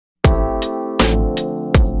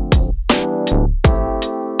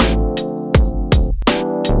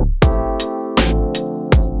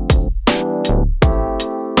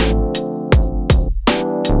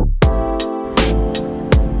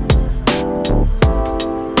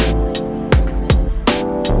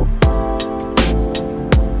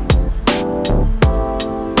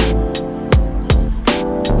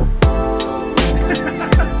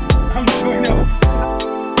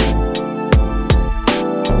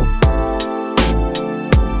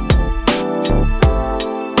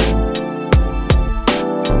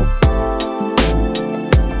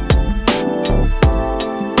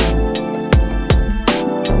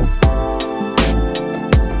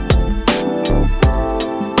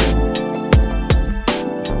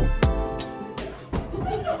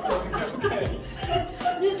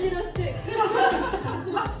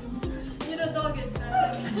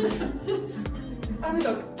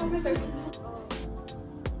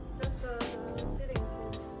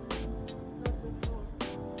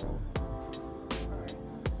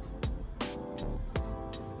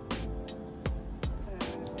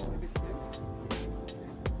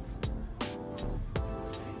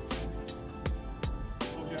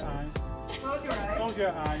close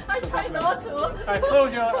your eyes. I try not to.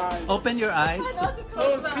 Close your eyes. Open your eyes. I try not to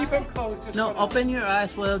close. Keep them closed. Just No, open your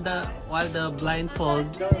eyes while the blindfold.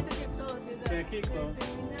 I still need to keep closed. Yeah, keep closed.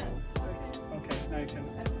 Okay, now you can.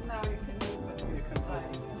 Now you can move it. You can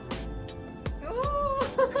open. Ooh.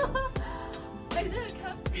 I didn't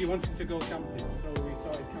come. You wanted to go camping, so we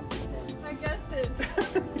started camping for you. I guessed it.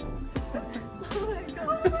 Oh my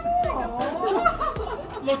god.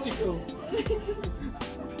 Logical.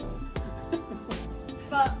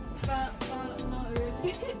 but not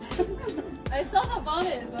really. I thought about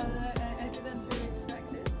it, but I didn't really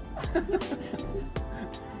expect it.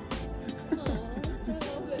 Oh, I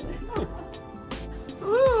love it.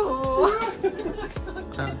 Ooh. This looks so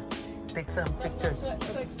good. Take some pictures.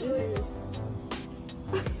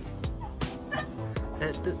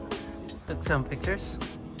 Took some pictures.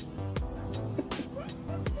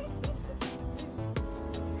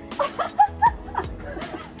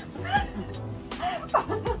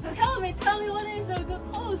 Tell me what is a good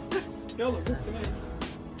pose. You look good to me.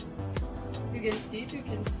 You can sit, you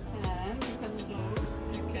can stand, you can move,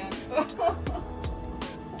 you can.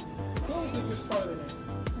 The clothes are just spoiling it.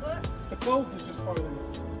 What? The clothes are just spoiling it.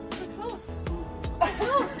 The clothes. The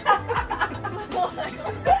clothes. Oh my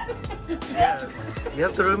god. Yeah, you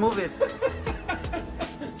have to remove it.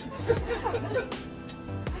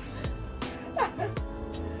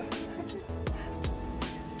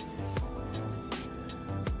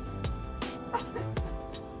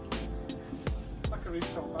 Like a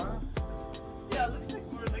rooftop bar. Yeah, it looks like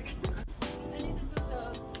more like. I need to do the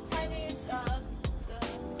Chinese, the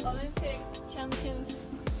Olympic champions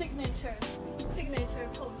signature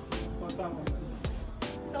pose. What's that one?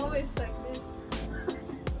 It's always like this.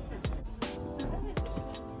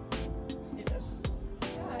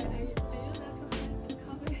 Yeah, I use that to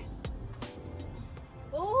cover it.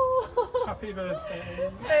 Oh! Happy birthday.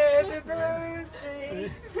 Happy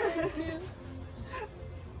birthday! Thank you.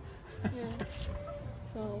 Yeah.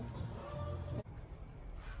 So.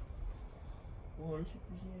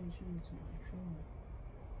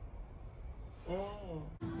 Oh.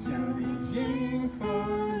 家里幸福，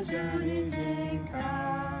家里健康，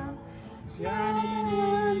家里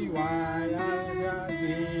里外爱家庭。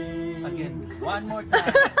 Again, one more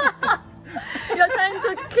time. You're trying to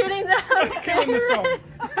killing them. That's killing the song.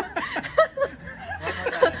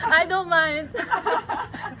 I don't mind.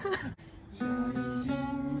 家里幸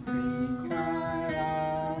福快乐，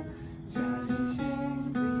家里幸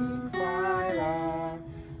福快乐，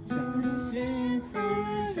家里幸福，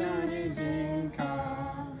家里健康，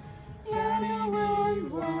家里力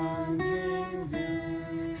旺精进。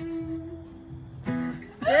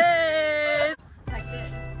 Yay! Like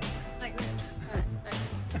this. Like this.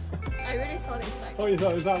 I really thought it's like. Oh, you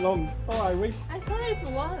thought it was that long? Oh, I wish. I thought it's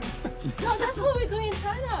one. No, that's what we do in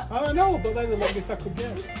China. I know, but they're the longest I could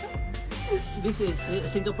get. This is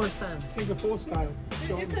Singapore style. Singapore style.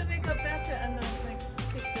 You could make a batter and then like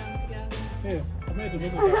stick them together. Here, I made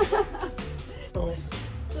another batch. So,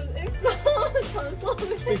 So it's so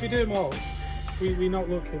transforming. if you do them all, we not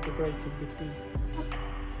look at the break in between.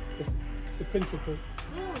 It's a principle.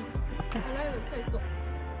 I like the taste.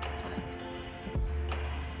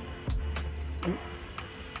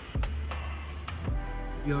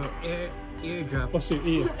 Your eardrop. What's your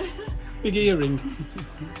ear? Big earring.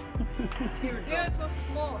 Yeah, it was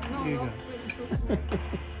small. No, Here you not go. really too small.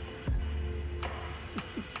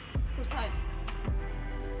 Too tight.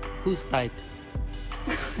 Who's tight?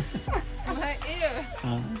 My ear.